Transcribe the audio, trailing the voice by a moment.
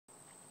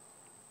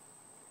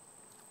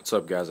What's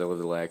up, guys? I Live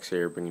the Lax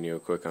here, bringing you a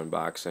quick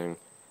unboxing.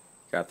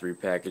 Got 3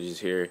 packages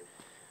here.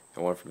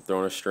 Got one from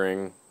Throwing a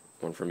String,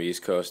 one from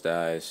East Coast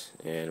Eyes,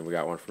 and we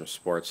got one from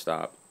Sport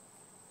Stop.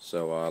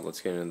 So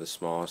let's get into the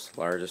smallest,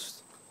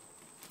 largest.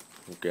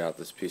 We got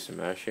this piece of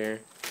mesh here.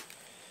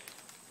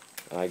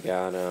 I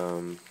got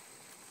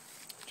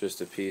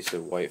just a piece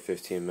of white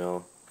 15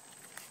 mil,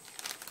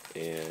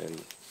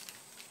 and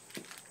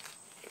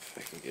if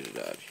I can get it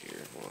out here,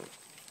 hold on.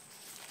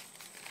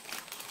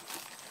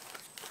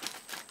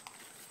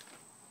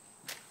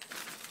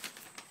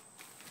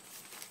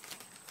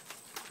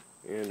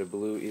 And a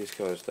blue East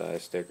Coast Eye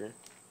sticker.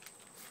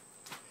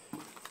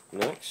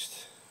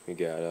 Next, we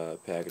got a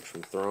package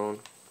from Thrown.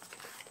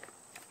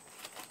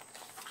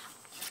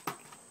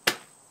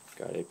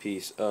 Got a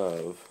piece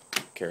of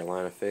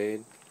Carolina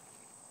Fade,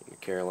 a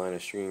Carolina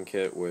string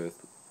kit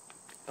with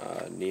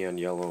neon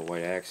yellow and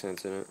white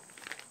accents in it.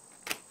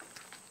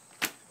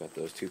 Got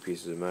those 2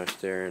 pieces of mesh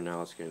there, and now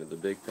let's get into the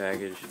big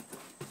package.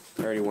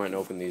 I already went and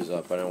opened these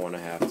up. I don't want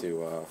to have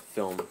to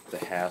film the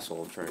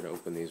hassle of trying to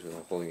open these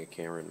without holding a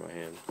camera in my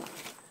hand.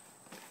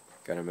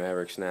 Got a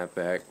Maverick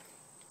snapback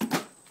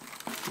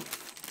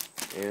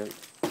and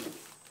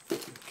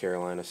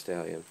Carolina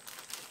Stallion.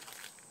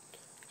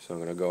 So I'm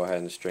going to go ahead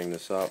and string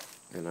this up,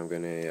 and I'm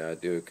going to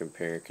do a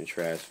compare and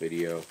contrast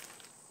video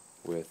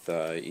with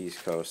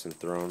East Coast and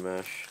Thrown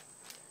mesh.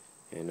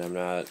 And I'm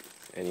not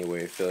any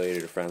way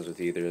affiliated or friends with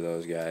either of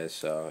those guys,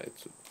 so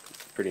it's a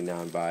pretty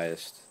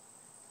non-biased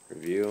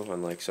review,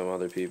 unlike some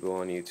other people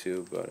on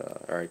YouTube.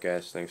 But alright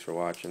guys, thanks for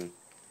watching.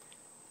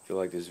 If you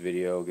like this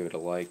video, give it a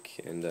like,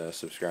 and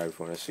subscribe if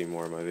you want to see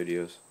more of my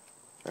videos.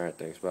 Alright,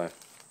 thanks, bye.